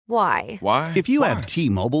Why? Why? If you have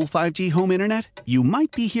T-Mobile 5G home internet, you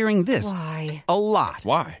might be hearing this Why? a lot.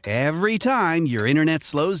 Why? Every time your internet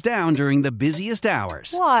slows down during the busiest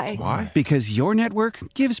hours. Why? Why? Because your network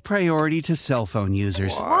gives priority to cell phone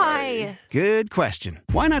users. Why? Good question.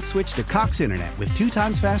 Why not switch to Cox Internet with 2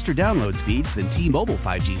 times faster download speeds than T-Mobile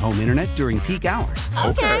 5G home internet during peak hours?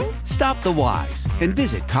 Okay. Stop the whys and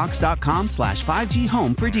visit cox.com/5G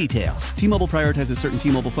home for details. T-Mobile prioritizes certain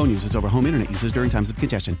T-Mobile phone users over home internet users during times of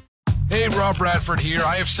congestion. Hey, Rob Bradford here.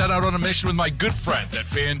 I have set out on a mission with my good friends at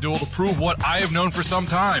FanDuel to prove what I have known for some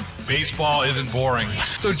time. Baseball isn't boring.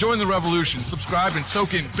 So join the revolution. Subscribe and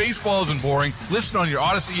soak in Baseball Isn't Boring. Listen on your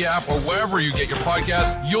Odyssey app or wherever you get your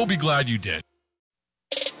podcast. You'll be glad you did.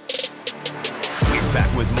 We're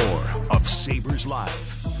back with more of Sabres Live.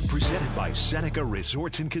 Presented by Seneca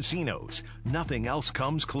Resorts and Casinos. Nothing else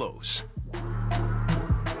comes close.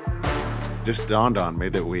 Just dawned on me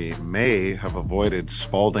that we may have avoided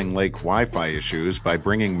Spalding Lake Wi-Fi issues by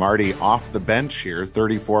bringing Marty off the bench here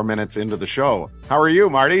 34 minutes into the show. How are you,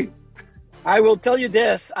 Marty? I will tell you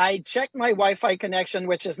this. I checked my Wi-Fi connection,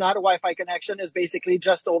 which is not a Wi-Fi connection, is basically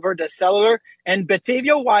just over the cellular. And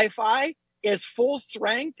Batavia Wi-Fi is full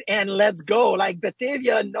strength and let's go. Like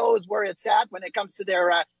Batavia knows where it's at when it comes to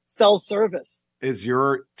their cell service. Is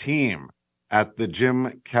your team at the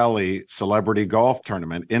Jim Kelly Celebrity Golf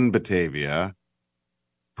Tournament in Batavia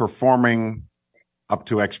performing up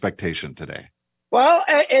to expectation today? Well,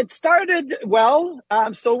 it started well.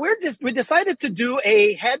 So we decided to do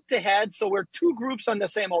a head-to-head. So we're 2 groups on the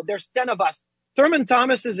same hole. There's 10 of us. Thurman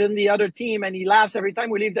Thomas is in the other team, and he laughs every time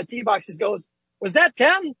we leave the tee box. He goes, was that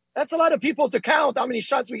 10? That's a lot of people to count how many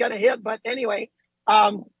shots we got to hit. But anyway,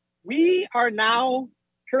 we are now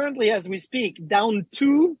currently, as we speak, down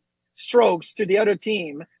 2 strokes to the other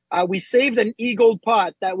team. We saved an eagle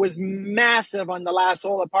putt that was massive on the last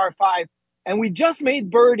hole of par 5, and we just made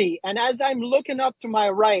birdie. And as I'm looking up to my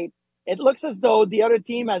right, it looks as though the other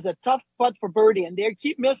team has a tough putt for birdie, and they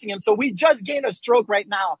keep missing him. So we just gained a stroke right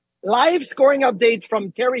now. Live scoring update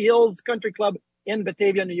from Terry Hills Country Club in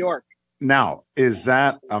Batavia, New York. Now, is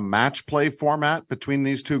that a match play format between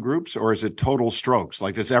these 2 groups, or is it total strokes?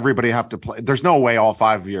 Like, does everybody have to play? There's no way all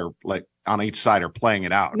 5 of you are like on each side are playing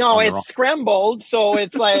it out. No, it's scrambled. So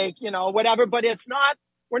it's like, whatever, but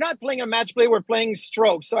we're not playing a match play. We're playing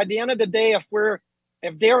strokes. So at the end of the day, if they're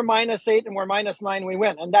 -8 and we're -9, we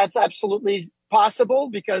win. And that's absolutely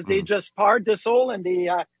possible because they just parred this hole and they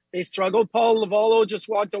struggled. Paul Lavallo just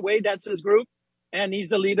walked away. That's his group. And he's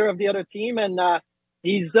the leader of the other team. And,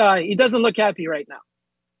 he doesn't look happy right now.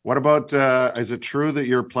 What about, is it true that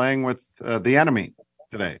you're playing with the enemy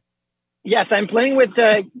today? Yes, I'm playing with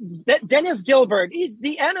Dennis Gilbert. He's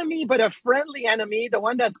the enemy, but a friendly enemy. The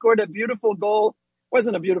one that scored a beautiful goal.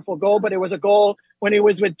 Wasn't a beautiful goal, but it was a goal when he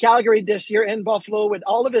was with Calgary this year in Buffalo with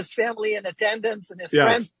all of his family in attendance and his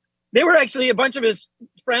friends. They were actually a bunch of his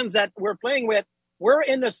friends that we're playing with. We're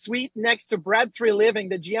in the suite next to Brad Treliving,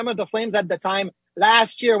 the GM of the Flames at the time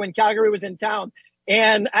last year when Calgary was in town.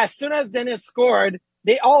 And as soon as Dennis scored,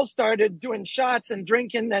 they all started doing shots and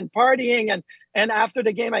drinking and partying. And after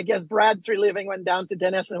the game, I guess Brad Treliving went down to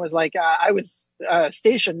Dennis and was like, I was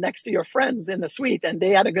stationed next to your friends in the suite and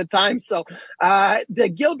they had a good time. So the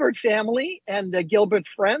Gilbert family and the Gilbert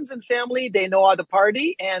friends and family, they know how to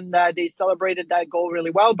party and they celebrated that goal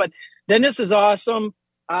really well. But Dennis is awesome.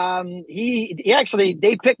 He actually,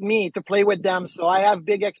 they picked me to play with them. So I have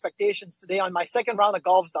big expectations today on my second round of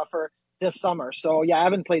golf stuff for this summer. So yeah, I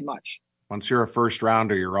haven't played much. Once you're a first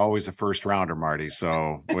rounder, you're always a first rounder, Marty.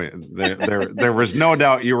 So there was no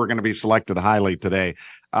doubt you were going to be selected highly today.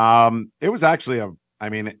 It was actually I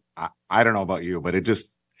don't know about you, but it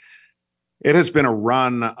has been a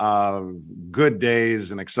run of good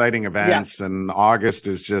days and exciting events. Yes. And August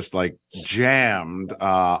is just like jammed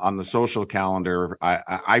on the social calendar.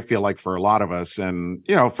 I feel like for a lot of us, and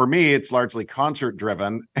for me, it's largely concert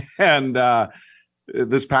driven and,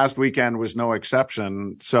 this past weekend was no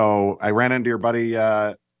exception. So I ran into your buddy,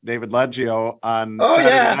 David Leggio on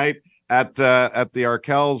Saturday night at the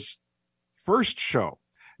Arkells first show.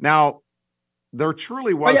 Now, there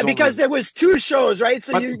truly was. Because there was 2 shows, right?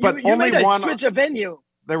 So you made a switch of venue.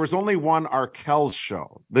 There was only one Arkells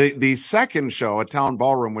show. The second show at Town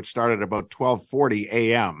Ballroom, which started at about 12:40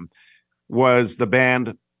 a.m., was the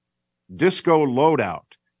band Disco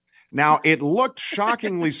Loadout. Now, it looked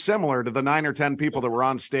shockingly similar to the 9 or 10 people that were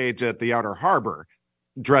on stage at the Outer Harbor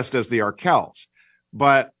dressed as the Arkells.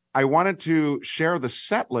 But I wanted to share the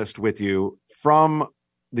set list with you from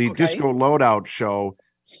the Disco Loadout show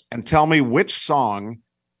and tell me which song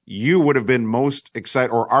you would have been most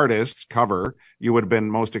excited, or artist cover you would have been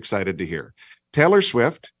most excited to hear. Taylor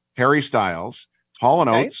Swift, Harry Styles, Hall &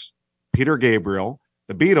 Okay. Oates, Peter Gabriel,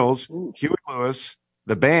 the Beatles, Huey Lewis,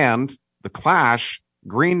 the Band, the Clash,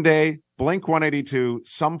 Green Day, Blink-182,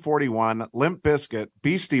 Sum 41, Limp Bizkit,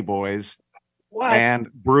 Beastie Boys, What?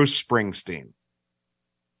 and Bruce Springsteen.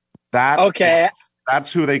 Okay.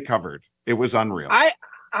 That's who they covered. It was unreal.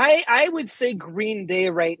 I would say Green Day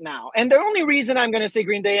right now. And the only reason I'm going to say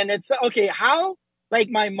Green Day, and it's okay, how like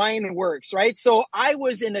my mind works, right? So I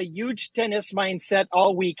was in a huge tennis mindset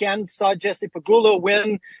all weekend, saw Jessie Pegula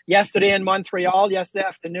win yesterday in Montreal, yesterday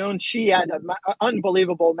afternoon. She had an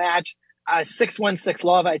unbelievable match. 6-1,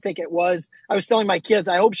 6-love, I think it was. I was telling my kids,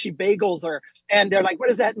 I hope she bagels her. And they're like, what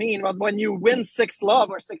does that mean? Well, when you win 6-love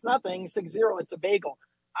or 6-0, 6-0, it's a bagel.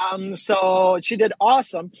 So she did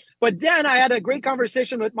awesome. But then I had a great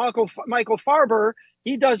conversation with Michael Farber.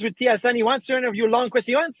 He does with TSN. He wants to interview Lundqvist.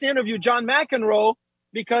 He wants to interview John McEnroe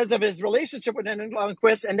because of his relationship with Henrik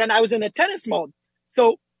Lundqvist. And then I was in a tennis mode.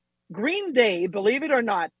 So Green Day, believe it or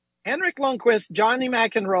not, Henrik Lundqvist, Johnny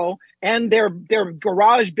McEnroe, and their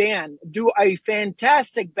garage band do a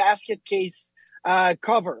fantastic basket case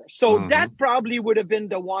cover. So that probably would have been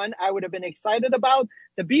the one I would have been excited about.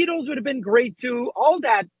 The Beatles would have been great too. All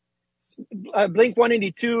that,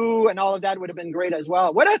 Blink-182 and all of that would have been great as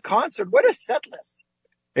well. What a concert. What a set list.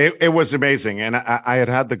 It was amazing. And I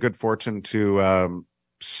had the good fortune to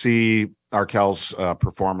see Arkells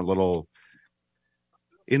perform a little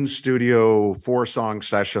in-studio 4-song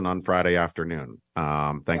session on Friday afternoon,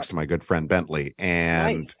 thanks to my good friend Bentley.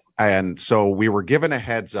 And so we were given a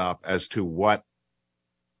heads up as to what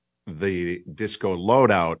the Disco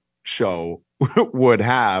Loadout show would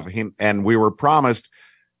have. And we were promised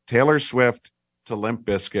Taylor Swift to Limp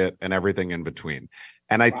Bizkit and everything in between.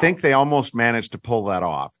 And I think they almost managed to pull that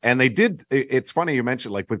off. And they did. It's funny you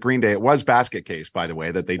mentioned, like with Green Day, it was Basket Case, by the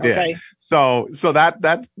way, that they did. Okay. So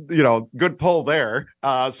that good pull there.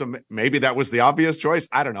 So maybe that was the obvious choice.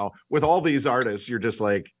 I don't know. With all these artists, you're just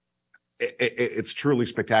like, it's truly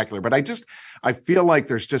spectacular. But I feel like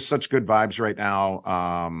there's just such good vibes right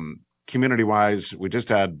now. Community wise, we just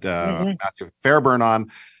had Matthew Fairburn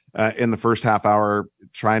on in the first half hour,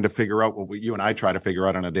 trying to figure out what you and I try to figure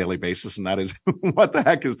out on a daily basis. And that is, what the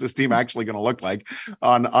heck is this team actually going to look like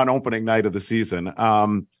on opening night of the season?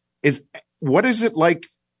 What is it like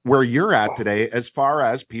where you're at today, as far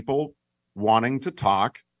as people wanting to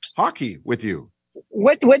talk hockey with you?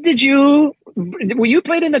 What did you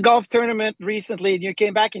played in a golf tournament recently and you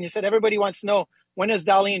came back and you said, everybody wants to know, when is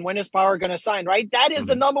Power going to sign, right? That is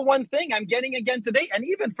the number one thing I'm getting again today. And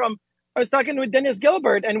even I was talking with Dennis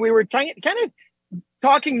Gilbert and we were kind of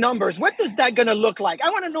talking numbers. What is that going to look like? I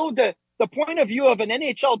want to know the point of view of an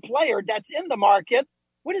NHL player that's in the market.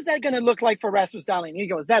 What is that going to look like for Rasmus Dahlin? He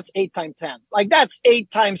goes, that's 8 times 10. Like, that's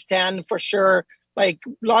 8 times 10 for sure. Like,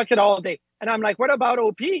 lock it all day. And I'm like, what about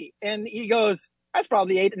OP? And he goes, that's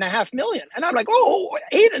probably $8.5 million. And I'm like,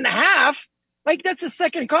 8.5? Like, that's a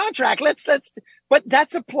second contract. But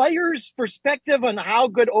that's a player's perspective on how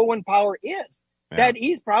good Owen Power is. Yeah. That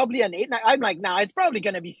he's probably an 8. I'm like, it's probably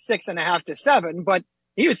going to be 6.5 to 7. But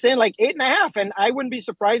he was saying like 8.5, and I wouldn't be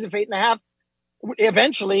surprised if 8.5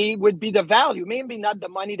 eventually would be the value. Maybe not the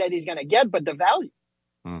money that he's going to get, but the value.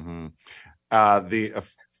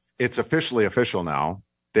 It's officially official now.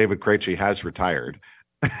 David Krejci has retired.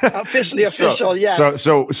 Officially official, yes.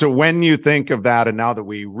 So when you think of that, and now that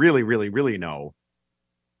we really, really, really know,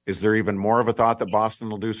 is there even more of a thought that Boston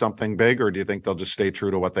will do something big, or do you think they'll just stay true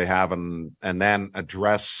to what they have and then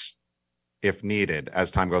address if needed as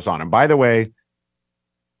time goes on? And by the way,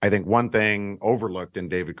 I think one thing overlooked in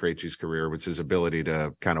David Krejci's career was his ability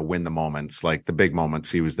to kind of win the moments, like the big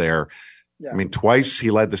moments. He was there. Yeah. I mean, twice he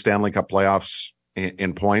led the Stanley Cup playoffs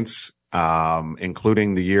in points,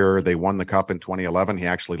 including the year they won the Cup in 2011. He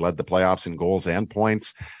actually led the playoffs in goals and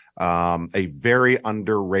points. A very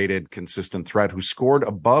underrated, consistent threat who scored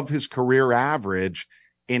above his career average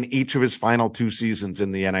in each of his final 2 seasons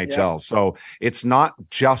in the NHL. Yeah. So it's not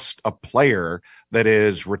just a player that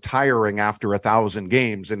is retiring after 1,000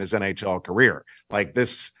 games in his NHL career. Like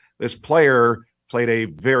this player played a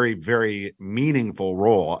very, very meaningful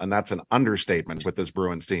role, and that's an understatement with this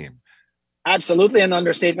Bruins team. Absolutely an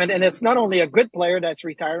understatement. And it's not only a good player that's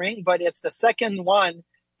retiring, but it's the second one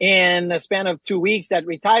in the span of 2 weeks that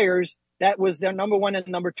retires. That was their number 1 and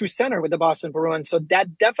number 2 center with the Boston Bruins. So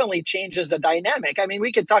that definitely changes the dynamic. I mean,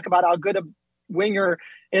 we could talk about how good a winger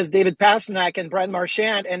is David Pastrnak and Brad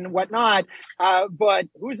Marchand and whatnot. But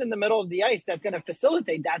who's in the middle of the ice that's going to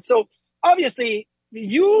facilitate that? So obviously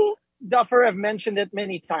you, Duffer, have mentioned it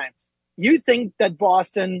many times. You think that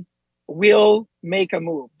Boston will make a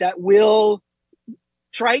move, that will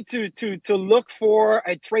try to look for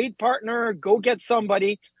a trade partner, go get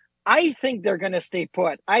somebody. I think they're going to stay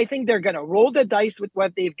put. I think they're going to roll the dice with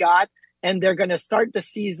what they've got, and they're going to start the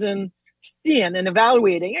season seeing and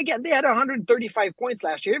evaluating. Again, they had 135 points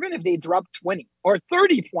last year. Even if they dropped 20 or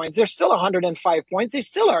 30 points, they're still 105 points. They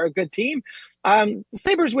still are a good team. The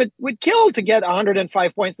Sabres would kill to get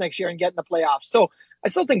 105 points next year and get in the playoffs. So I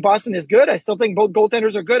still think Boston is good. I still think both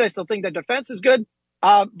goaltenders are good. I still think the defense is good.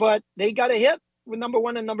 But they got a hit with number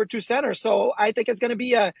 1 and number 2 center. So I think it's going to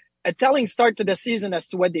be a telling start to the season as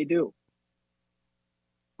to what they do.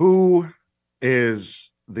 Who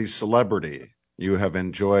is the celebrity you have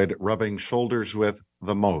enjoyed rubbing shoulders with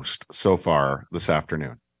the most so far this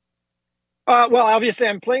afternoon? Well, obviously,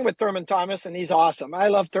 I'm playing with Thurman Thomas, and he's awesome. I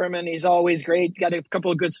love Thurman. He's always great. Got a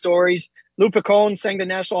couple of good stories. Lou Picone sang the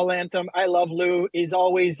national anthem. I love Lou. He's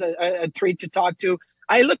always a treat to talk to.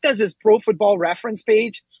 I looked at his Pro Football Reference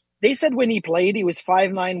page. They said when he played, he was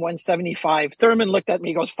 5'9", 175. Thurman looked at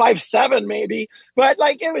me, goes 5'7", maybe. But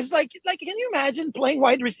it was like, can you imagine playing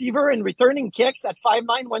wide receiver and returning kicks at 5'9",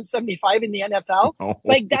 175 in the NFL? Oh.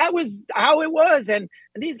 That was how it was. And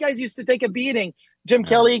these guys used to take a beating. Jim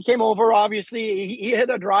Kelly came over, obviously. He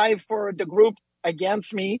hit a drive for the group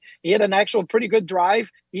against me. He hit an actual pretty good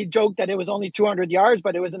drive. He joked that it was only 200 yards,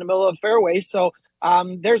 but it was in the middle of the fairway. So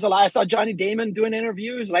there's a lot. I saw Johnny Damon doing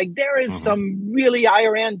interviews. There is some really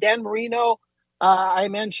higher end. Dan Marino, I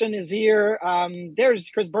mentioned, is here.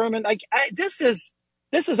 There's Chris Berman. This is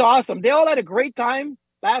awesome. They all had a great time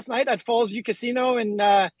last night at Falls View Casino in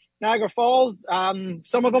Niagara Falls.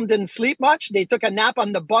 Some of them didn't sleep much. They took a nap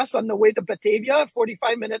on the bus on the way to Batavia,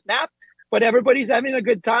 45-minute nap. But everybody's having a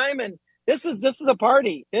good time, and this is a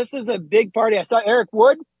party. This is a big party. I saw Eric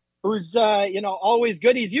Wood, who's always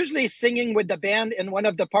good. He's usually singing with the band in one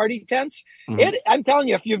of the party tents. I'm telling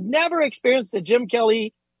you, if you've never experienced the Jim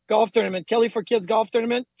Kelly golf tournament, Kelly for Kids golf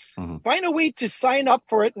tournament, find a way to sign up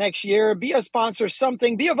for it next year. Be a sponsor,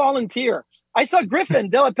 something. Be a volunteer. I saw Griffin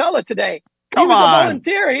Della Pella today. He was a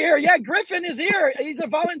volunteer here. Yeah, Griffin is here. He's a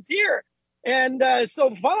volunteer. And so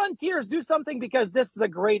volunteers do something, because this is a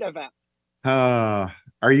great event.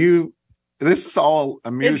 This is all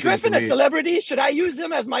amusing. Is Griffin a celebrity? Should I use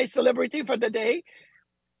him as my celebrity for the day?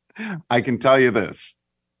 I can tell you this.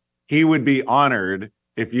 He would be honored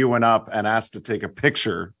if you went up and asked to take a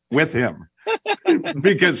picture with him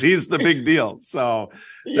because he's the big deal. So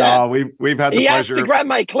yeah, we've had the pleasure. He asked to grab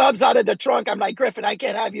my clubs out of the trunk. I'm like, Griffin, I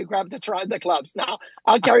can't have you grab the clubs. Now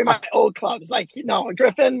I'll carry my old clubs.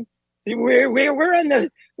 Griffin, we're in the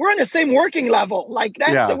same working level.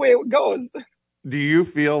 That's the way it goes. Do you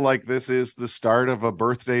feel like this is the start of a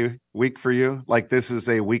birthday week for you? Like this is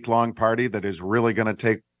a week-long party that is really going to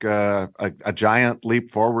take a giant leap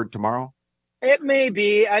forward tomorrow? It may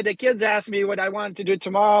be. The kids asked me what I wanted to do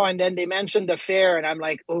tomorrow, and then they mentioned the fair, and I'm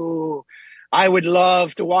like, oh, I would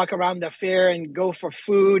love to walk around the fair and go for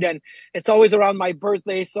food, and it's always around my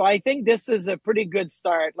birthday. So I think this is a pretty good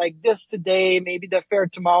start. Like this today, maybe the fair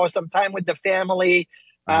tomorrow, some time with the family,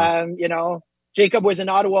 Jacob was in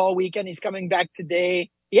Ottawa all weekend. He's coming back today.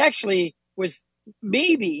 He actually was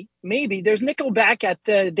maybe there's Nickelback at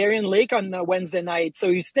Darien Lake on Wednesday night. So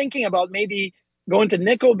he's thinking about maybe going to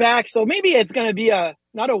Nickelback. So maybe it's going to be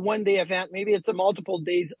not a one-day event. Maybe it's a multiple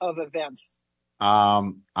days of events.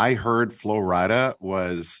 I heard Flo Rida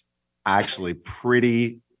was actually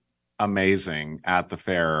pretty amazing at the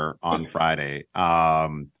fair on Friday.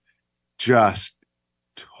 Just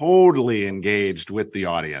totally engaged with the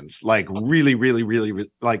audience, really, really, really,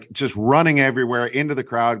 just running everywhere into the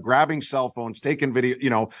crowd, grabbing cell phones, taking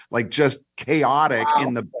video, just chaotic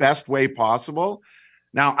in the best way possible.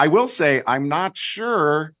 Now, I will say, I'm not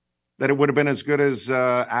sure that it would have been as good as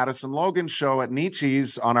Addison Logan's show at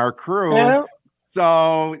Nietzsche's on our crew. Yeah.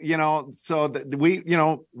 So,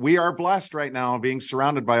 we are blessed right now being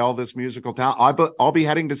surrounded by all this musical talent. I'll be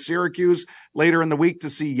heading to Syracuse later in the week to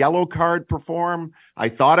see Yellow Card perform. I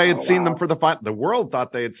thought I had seen them for the world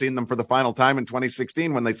thought they had seen them for the final time in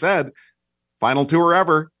 2016 when they said final tour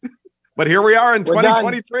ever. But here we are in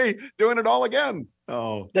 2023 doing it all again.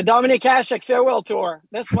 Oh, the Dominic Hasek farewell tour.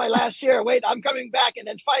 This is my last year. Wait, I'm coming back. And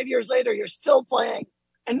then 5 years later, you're still playing.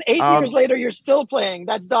 And 8 years later, you're still playing.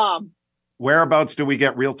 That's Dom. Whereabouts do we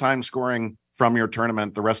get real-time scoring from your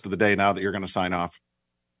tournament the rest of the day now that you're going to sign off?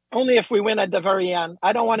 Only if we win at the very end.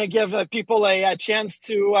 I don't want to give people a chance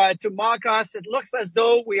to mock us. It looks as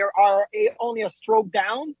though we are only a stroke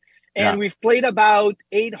down, and we've played about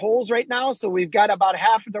 8 holes right now, so we've got about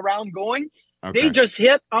half of the round going. Okay. They just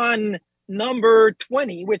hit on number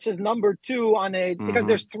 20, which is number 2 on because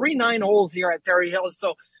there's 3 9 holes here at Terry Hills.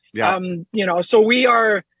 So, so we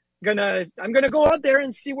are I'm gonna go out there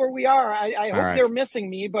and see where we are. I hope right. they're missing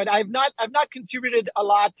me, but I've not contributed a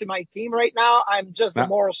lot to my team right now. I'm just a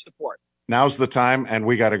moral support. Now's the time, and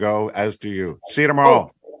we got to go, as do you. See you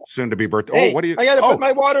tomorrow. Soon to be birthday. Hey, what do you? I gotta put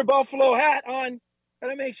my water buffalo hat on.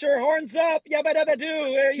 Gotta make sure horns up. Yabba dabba doo.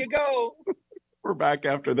 There you go. We're back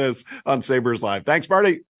after this on Sabres Live. Thanks,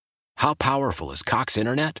 Marty. How powerful is Cox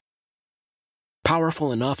Internet?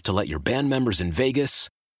 Powerful enough to let your band members in Vegas,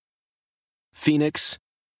 Phoenix,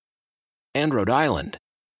 and Rhode Island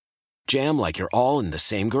jam like you're all in the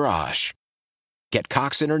same garage. Get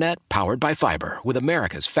Cox Internet powered by fiber with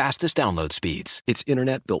America's fastest download speeds. It's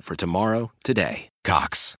internet built for tomorrow, today.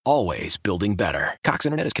 Cox, always building better. Cox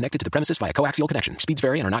Internet is connected to the premises via coaxial connection. Speeds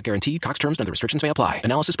vary and are not guaranteed. Cox terms and other restrictions may apply.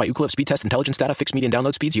 Analysis by Ookla Speed Test Intelligence Data. Fixed median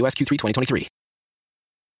download speeds. US Q3 2023.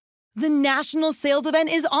 The national sales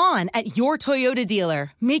event is on at your Toyota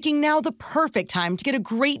dealer, making now the perfect time to get a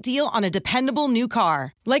great deal on a dependable new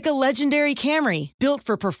car. Like a legendary Camry, built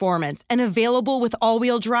for performance and available with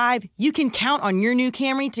all-wheel drive, you can count on your new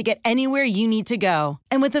Camry to get anywhere you need to go.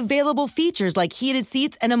 And with available features like heated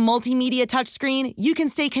seats and a multimedia touchscreen, you can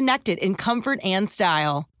stay connected in comfort and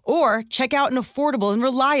style. Or check out an affordable and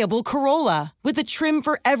reliable Corolla with a trim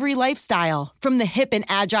for every lifestyle. From the hip and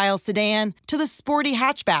agile sedan to the sporty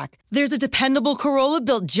hatchback, there's a dependable Corolla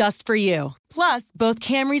built just for you. Plus, both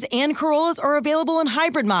Camrys and Corollas are available in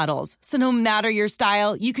hybrid models, so no matter your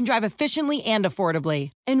style, you can drive efficiently and affordably.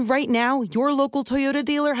 And right now, your local Toyota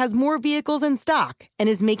dealer has more vehicles in stock and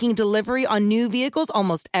is making delivery on new vehicles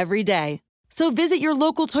almost every day. So visit your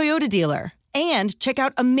local Toyota dealer. And check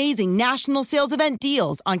out amazing national sales event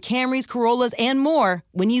deals on Camrys, Corollas, and more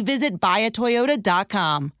when you visit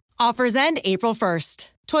buyatoyota.com. Offers end April 1st.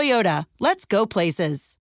 Toyota, let's go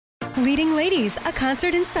places. Leading Ladies, a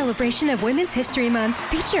concert in celebration of Women's History Month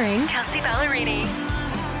featuring Kelsey Ballerini,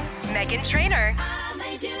 Meghan Trainor,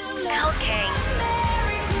 Elle King,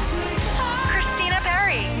 Christina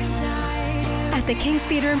Perri. At the King's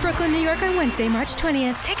Theater in Brooklyn, New York on Wednesday, March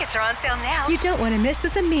 20th. Tickets are on sale now. You don't want to miss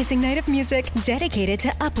this amazing night of music dedicated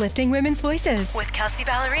to uplifting women's voices. With Kelsey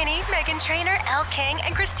Ballerini, Meghan Trainor, Elle King,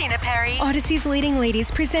 and Christina Perri. Odyssey's Leading Ladies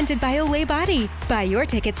presented by Olay Body. Buy your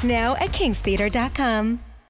tickets now at kingstheater.com.